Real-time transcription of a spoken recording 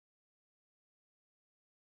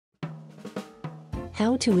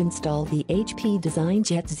How to install the HP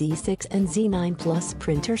DesignJet Z6 and Z9 Plus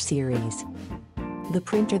printer series. The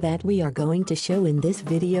printer that we are going to show in this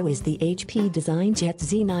video is the HP DesignJet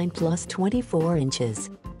Z9 Plus 24 inches.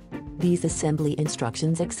 These assembly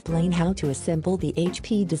instructions explain how to assemble the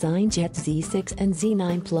HP DesignJet Z6 and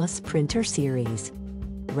Z9 Plus printer series.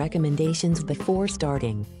 Recommendations before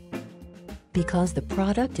starting. Because the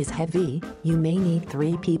product is heavy, you may need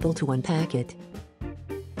 3 people to unpack it.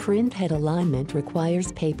 Printhead alignment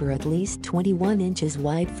requires paper at least 21 inches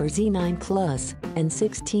wide for Z9 Plus, and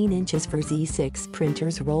 16 inches for Z6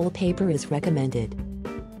 printers. Roll paper is recommended.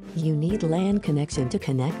 You need LAN connection to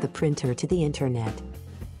connect the printer to the internet.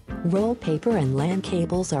 Roll paper and LAN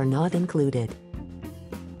cables are not included.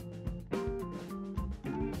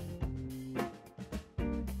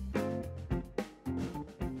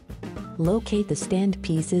 Locate the stand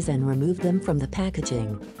pieces and remove them from the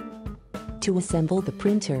packaging. To assemble the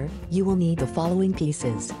printer, you will need the following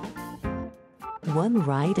pieces: 1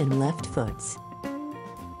 right and left foots,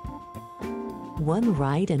 1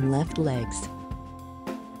 right and left legs,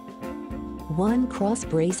 1 cross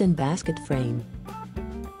brace and basket frame,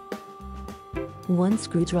 1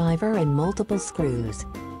 screwdriver and multiple screws.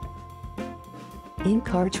 Ink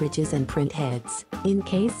cartridges and print heads. In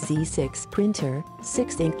case Z6 printer,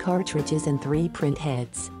 6 ink cartridges and 3 print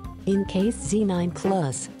heads. In case Z9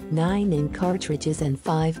 Plus, 9 ink cartridges and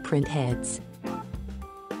 5 print heads.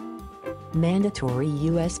 Mandatory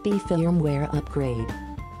USB firmware upgrade.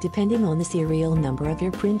 Depending on the serial number of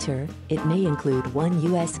your printer, it may include 1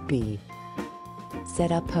 USB.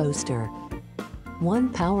 Setup poster. 1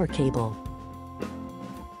 power cable.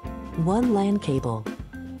 1 LAN cable.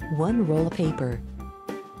 1 roll of paper.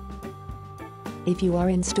 If you are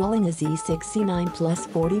installing a Z6 Z9 Plus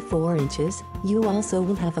 44 inches, you also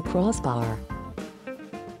will have a crossbar.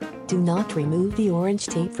 Do not remove the orange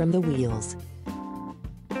tape from the wheels.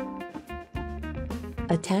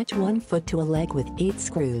 Attach 1 foot to a leg with 8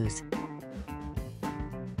 screws.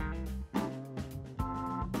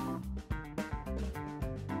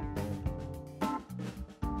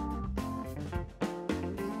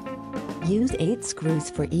 Use 8 screws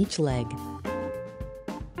for each leg.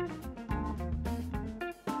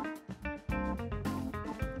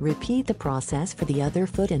 Repeat the process for the other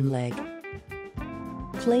foot and leg.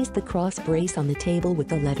 Place the cross brace on the table with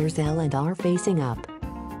the letters L and R facing up.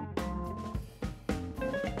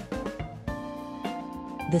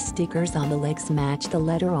 The stickers on the legs match the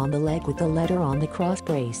letter on the leg with the letter on the cross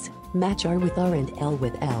brace. Match R with R and L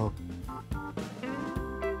with L.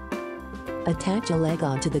 Attach a leg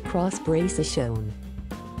onto the cross brace as shown.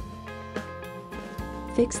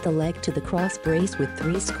 Fix the leg to the cross brace with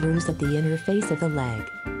 3 screws at the inner face of the leg.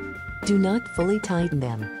 Do not fully tighten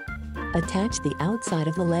them. Attach the outside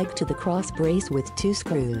of the leg to the cross brace with 2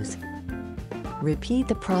 screws. Repeat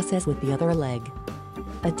the process with the other leg.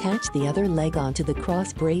 Attach the other leg onto the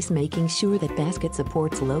cross brace, making sure that basket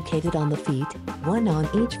supports located on the feet, 1 on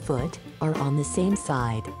each foot, are on the same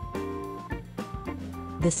side.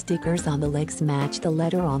 The stickers on the legs match the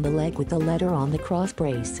letter on the leg with the letter on the cross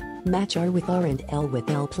brace. Match R with R and L with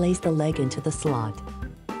L. Place the leg into the slot.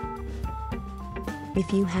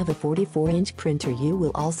 If you have a 44-inch printer, you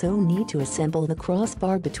will also need to assemble the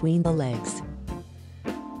crossbar between the legs.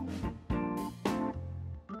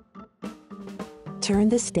 Turn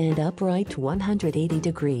the stand upright to 180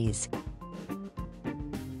 degrees.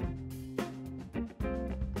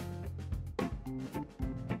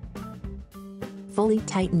 Fully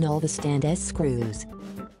tighten all the stand S screws.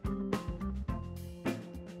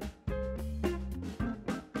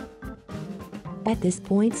 At this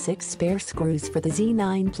point, 6 spare screws for the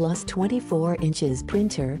Z9 Plus 24 inches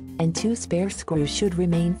printer, and 2 spare screws should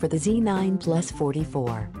remain for the Z9 Plus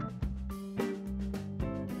 44.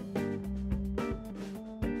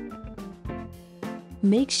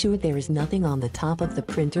 Make sure there is nothing on the top of the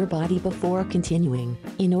printer body before continuing.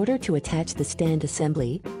 In order to attach the stand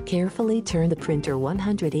assembly, carefully turn the printer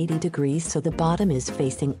 180 degrees so the bottom is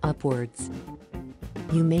facing upwards.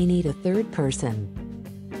 You may need a third person.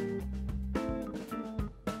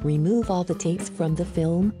 Remove all the tapes from the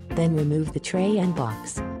film, then remove the tray and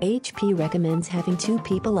box. HP recommends having 2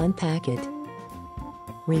 people unpack it.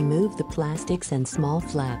 Remove the plastics and small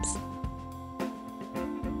flaps.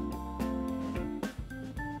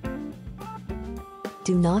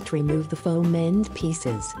 Do not remove the foam end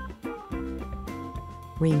pieces.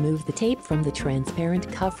 Remove the tape from the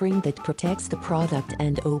transparent covering that protects the product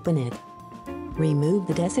and open it. Remove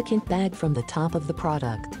the desiccant bag from the top of the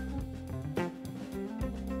product.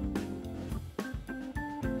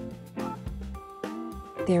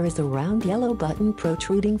 There is a round yellow button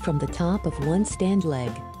protruding from the top of one stand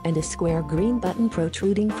leg. and a square green button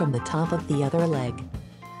protruding from the top of the other leg.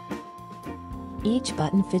 Each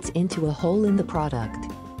button fits into a hole in the product.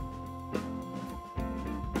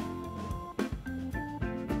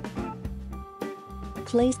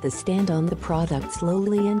 Place the stand on the product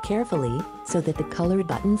slowly and carefully, so that the colored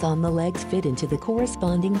buttons on the legs fit into the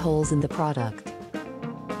corresponding holes in the product.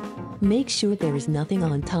 Make sure there is nothing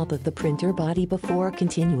on top of the printer body before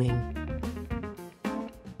continuing.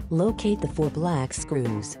 Locate the 4 black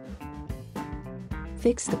screws.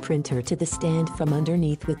 Fix the printer to the stand from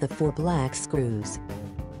underneath with the 4 black screws.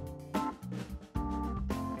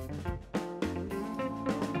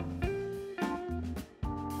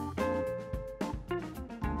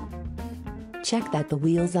 Check that the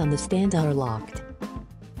wheels on the stand are locked.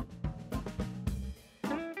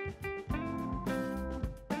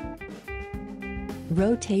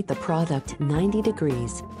 Rotate the product 90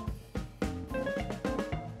 degrees.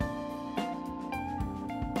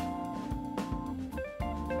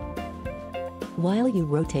 While you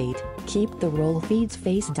rotate, keep the roll feeds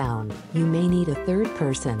face down. You may need a third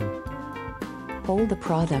person. Hold the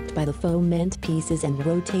product by the foam end pieces and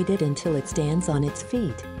rotate it until it stands on its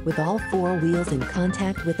feet, with all 4 wheels in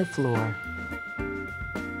contact with the floor.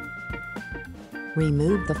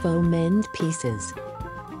 Remove the foam end pieces.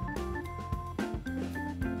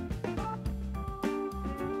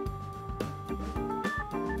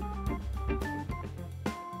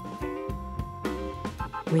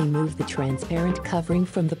 Remove the transparent covering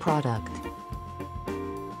from the product.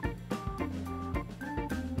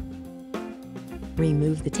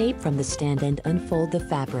 Remove the tape from the stand and unfold the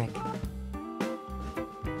fabric.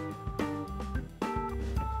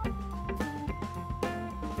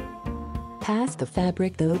 Pass the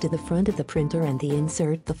fabric though to the front of the printer and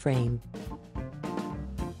insert the frame.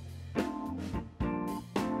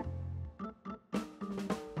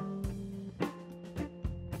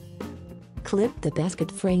 Clip the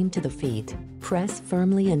basket frame to the feet. Press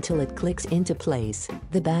firmly until it clicks into place.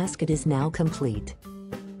 The basket is now complete.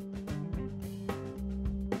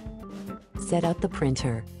 Set up the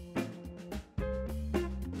printer.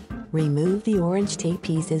 Remove the orange tape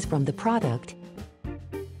pieces from the product.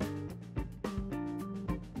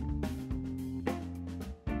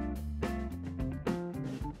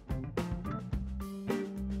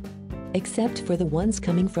 Except for the ones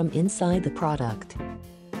coming from inside the product.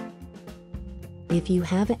 If you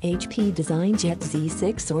have a HP DesignJet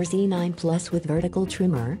Z6 or Z9 Plus with vertical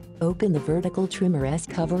trimmer, open the vertical trimmer's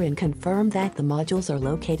cover and confirm that the modules are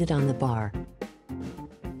located on the bar.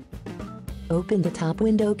 Open the top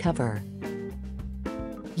window cover.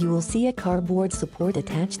 You will see a cardboard support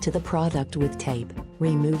attached to the product with tape.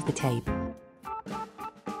 Remove the tape.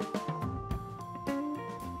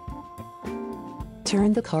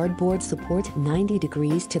 Turn the cardboard support 90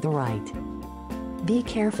 degrees to the right. Be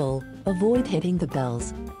careful, avoid hitting the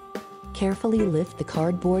bells. Carefully lift the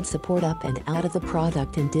cardboard support up and out of the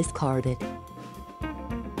product and discard it.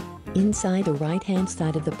 Inside the right-hand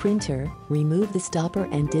side of the printer, remove the stopper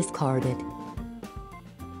and discard it.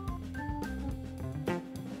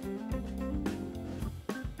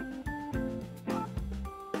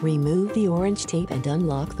 Remove the orange tape and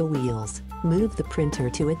unlock the wheels. Move the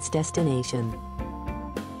printer to its destination.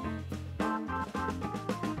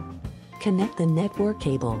 Connect the network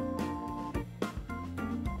cable.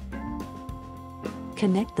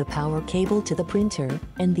 Connect the power cable to the printer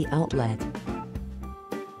and the outlet.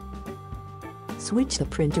 Switch the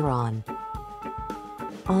printer on.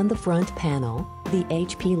 On the front panel, the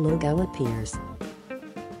HP logo appears.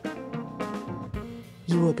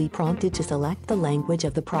 You will be prompted to select the language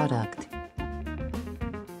of the product.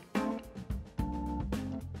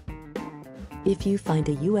 If you find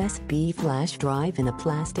a USB flash drive in a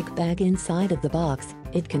plastic bag inside of the box,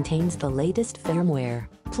 it contains the latest firmware.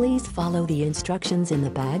 Please follow the instructions in the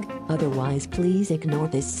bag, otherwise please ignore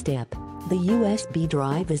this step. The USB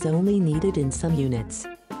drive is only needed in some units.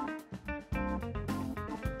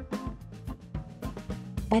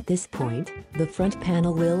 At this point, the front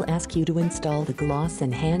panel will ask you to install the gloss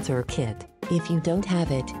enhancer kit. If you don't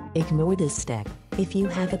have it, ignore this step. If you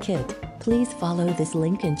have a kit, please follow this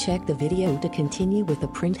link and check the video to continue with the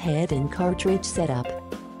printhead and cartridge setup.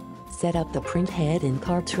 Set up the printhead and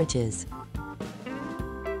cartridges.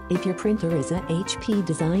 If your printer is a HP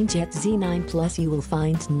DesignJet Z9 Plus, you will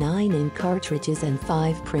find 9 ink cartridges and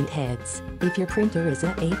 5 printheads. If your printer is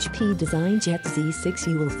a HP DesignJet Z6,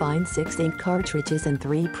 you will find 6 ink cartridges and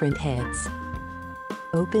 3 printheads.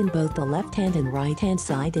 Open both the left-hand and right-hand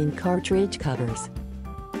side ink cartridge covers.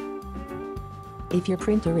 If your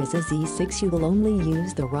printer is a Z6, you will only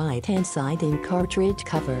use the right-hand side ink cartridge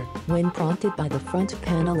cover. When prompted by the front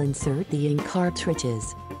panel, insert the ink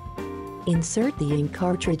cartridges. Insert the ink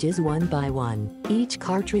cartridges one by one. Each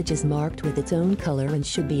cartridge is marked with its own color and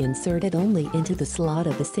should be inserted only into the slot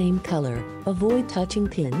of the same color. Avoid touching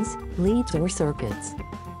pins, leads or circuits.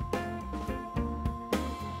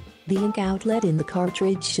 The ink outlet in the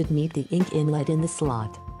cartridge should meet the ink inlet in the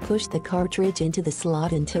slot. Push the cartridge into the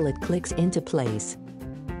slot until it clicks into place.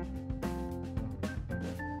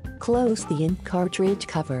 Close the ink cartridge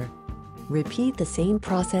cover. Repeat the same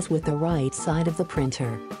process with the right side of the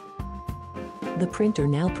printer. The printer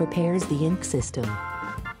now prepares the ink system.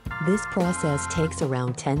 This process takes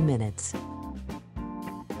around 10 minutes.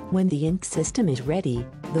 When the ink system is ready,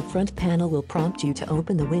 the front panel will prompt you to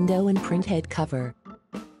open the window and printhead cover.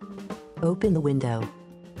 Open the window.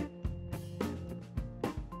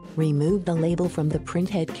 Remove the label from the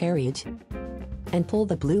printhead carriage and pull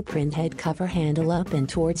the blue printhead cover handle up and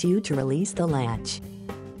towards you to release the latch.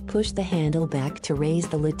 Push the handle back to raise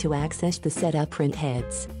the lid to access the setup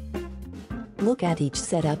printheads. Look at each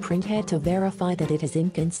setup printhead to verify that it has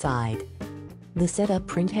ink inside. The setup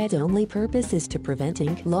printhead's only purpose is to prevent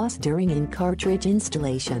ink loss during ink cartridge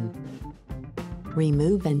installation.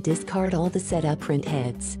 Remove and discard all the setup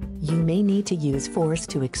printheads. You may need to use force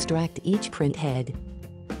to extract each printhead.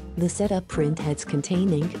 The setup printheads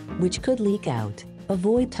contain ink, which could leak out.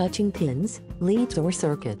 Avoid touching pins, leads or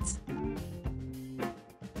circuits.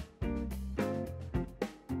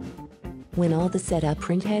 When all the setup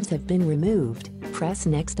printheads have been removed, press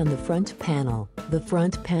Next on the front panel. The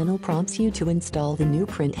front panel prompts you to install the new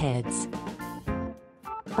printheads.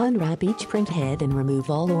 Unwrap each printhead and remove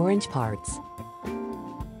all orange parts.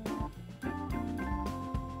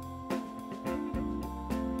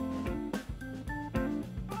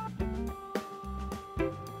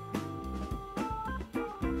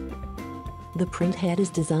 The printhead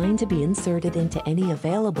is designed to be inserted into any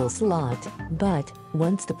available slot, but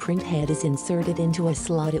once the printhead is inserted into a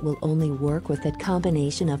slot, it will only work with that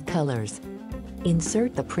combination of colors.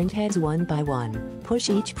 Insert the printheads one by one.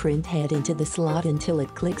 Push each printhead into the slot until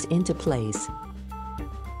it clicks into place.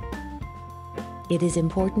 It is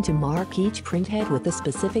important to mark each printhead with the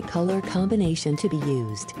specific color combination to be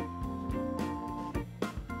used.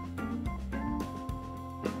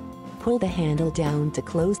 Pull the handle down to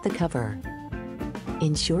close the cover.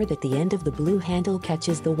 Ensure that the end of the blue handle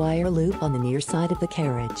catches the wire loop on the near side of the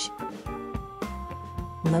carriage.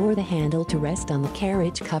 Lower the handle to rest on the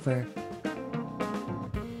carriage cover.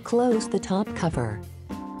 Close the top cover.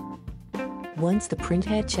 Once the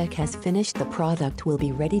printhead check has finished, the product will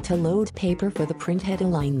be ready to load paper for the printhead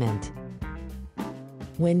alignment.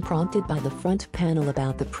 When prompted by the front panel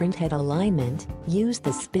about the printhead alignment, use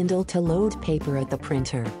the spindle to load paper at the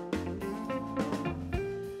printer.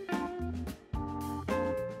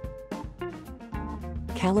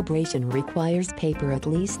 Calibration requires paper at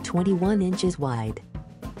least 21 inches wide.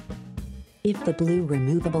 If the blue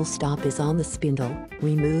removable stop is on the spindle,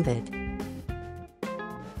 remove it.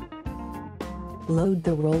 Load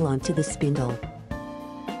the roll onto the spindle.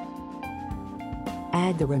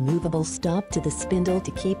 Add the removable stop to the spindle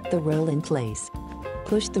to keep the roll in place.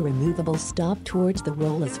 Push the removable stop towards the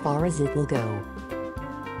roll as far as it will go.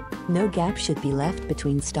 No gap should be left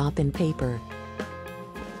between stop and paper.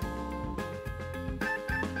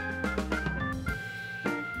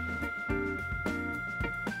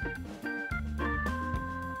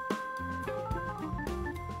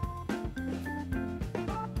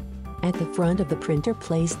 At the front of the printer,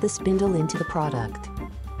 place the spindle into the product.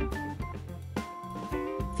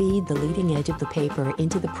 Feed the leading edge of the paper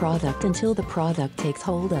into the product until the product takes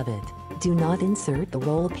hold of it. Do not insert the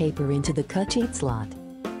roll paper into the cut sheet slot.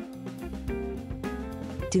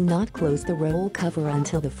 Do not close the roll cover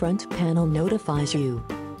until the front panel notifies you.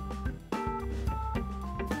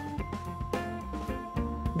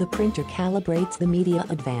 The printer calibrates the media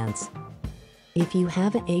advance. If you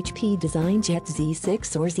have a HP DesignJet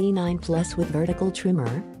Z6 or Z9 Plus with vertical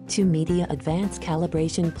trimmer, 2 media advance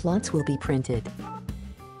calibration plots will be printed.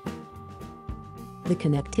 The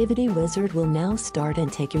connectivity wizard will now start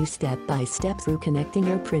and take you step by step through connecting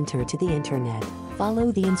your printer to the internet.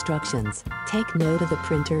 Follow the instructions. Take note of the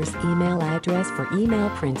printer's email address for email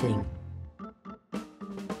printing.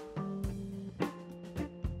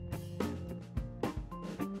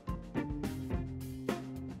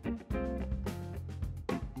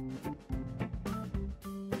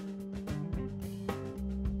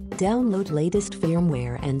 Download latest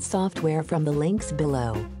firmware and software from the links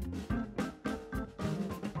below.